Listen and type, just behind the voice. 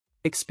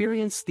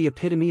Experience the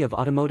epitome of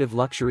automotive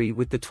luxury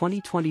with the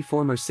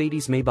 2024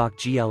 Mercedes-Maybach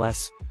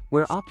GLS,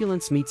 where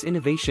opulence meets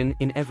innovation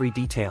in every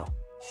detail.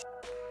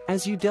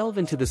 As you delve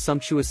into the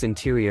sumptuous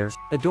interior,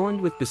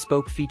 adorned with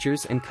bespoke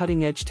features and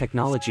cutting-edge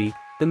technology,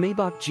 the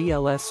Maybach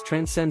GLS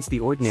transcends the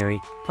ordinary,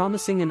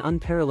 promising an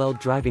unparalleled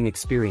driving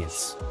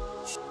experience.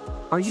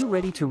 Are you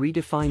ready to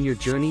redefine your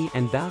journey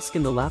and bask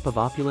in the lap of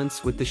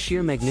opulence with the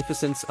sheer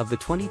magnificence of the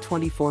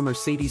 2024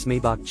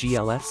 Mercedes-Maybach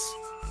GLS?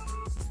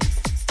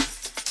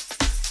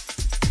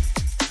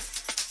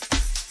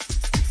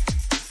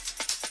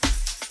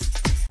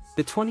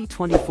 The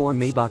 2024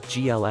 Maybach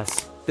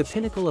GLS, the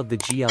pinnacle of the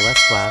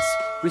GLS class,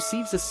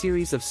 receives a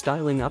series of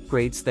styling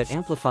upgrades that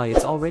amplify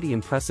its already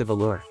impressive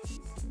allure.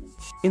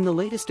 In the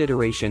latest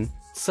iteration,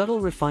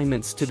 subtle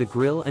refinements to the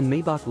grille and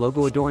Maybach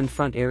logo-adorned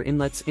front air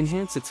inlets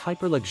enhance its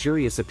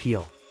hyper-luxurious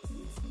appeal.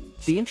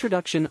 The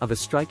introduction of a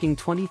striking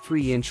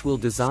 23-inch wheel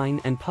design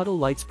and puddle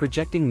lights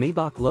projecting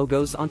Maybach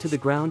logos onto the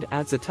ground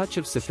adds a touch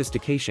of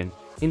sophistication,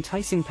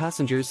 enticing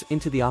passengers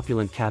into the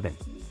opulent cabin.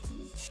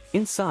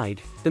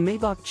 Inside, the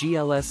Maybach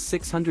GLS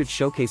 600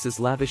 showcases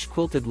lavish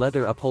quilted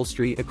leather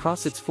upholstery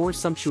across its four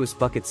sumptuous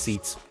bucket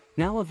seats,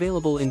 now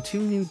available in two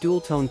new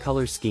dual-tone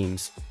color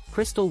schemes,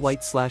 crystal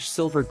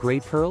white/silver gray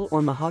pearl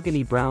or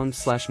mahogany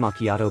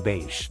brown/macchiato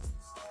beige.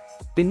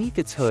 Beneath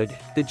its hood,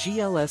 the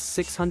GLS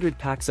 600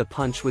 packs a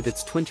punch with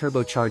its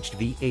twin-turbocharged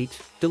V8,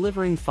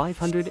 delivering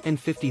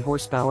 550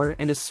 horsepower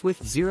and a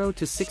swift 0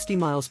 to 60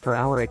 miles per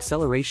hour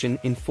acceleration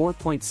in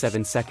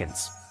 4.7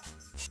 seconds.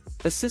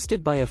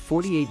 Assisted by a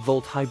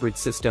 48-volt hybrid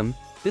system,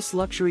 this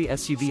luxury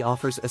SUV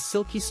offers a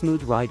silky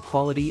smooth ride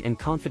quality and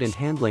confident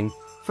handling,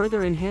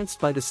 further enhanced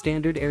by the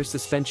standard air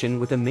suspension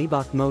with a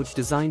Maybach mode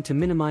designed to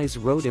minimize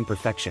road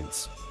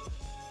imperfections.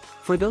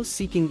 For those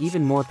seeking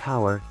even more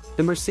power,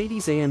 the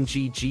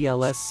Mercedes-AMG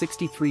GLS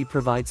 63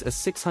 provides a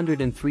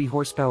 603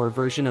 horsepower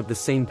version of the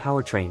same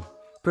powertrain,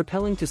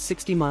 propelling to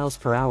 60 miles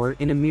per hour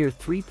in a mere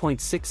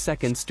 3.6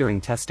 seconds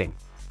during testing.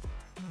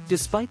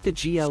 Despite the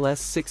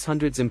GLS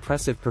 600's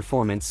impressive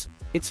performance,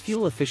 its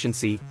fuel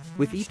efficiency,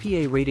 with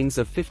EPA ratings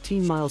of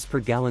 15 miles per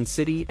gallon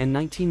city and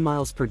 19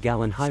 miles per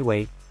gallon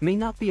highway, may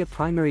not be a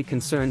primary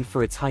concern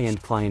for its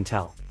high-end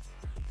clientele.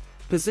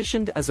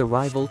 Positioned as a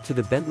rival to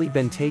the Bentley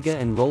Bentayga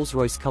and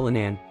Rolls-Royce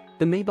Cullinan,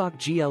 the Maybach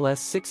GLS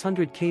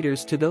 600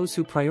 caters to those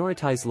who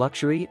prioritize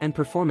luxury and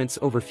performance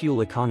over fuel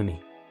economy.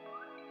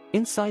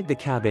 Inside the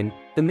cabin,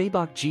 the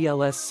Maybach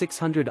GLS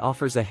 600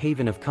 offers a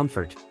haven of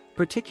comfort,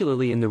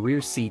 particularly in the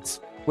rear seats,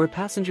 where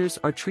passengers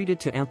are treated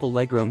to ample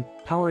legroom,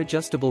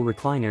 power-adjustable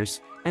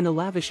recliners, and a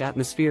lavish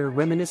atmosphere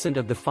reminiscent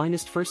of the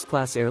finest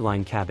first-class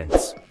airline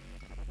cabins.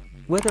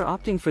 Whether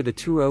opting for the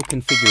two-row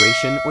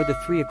configuration or the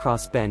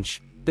three-across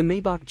bench, the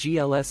Maybach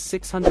GLS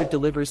 600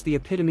 delivers the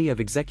epitome of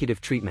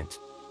executive treatment.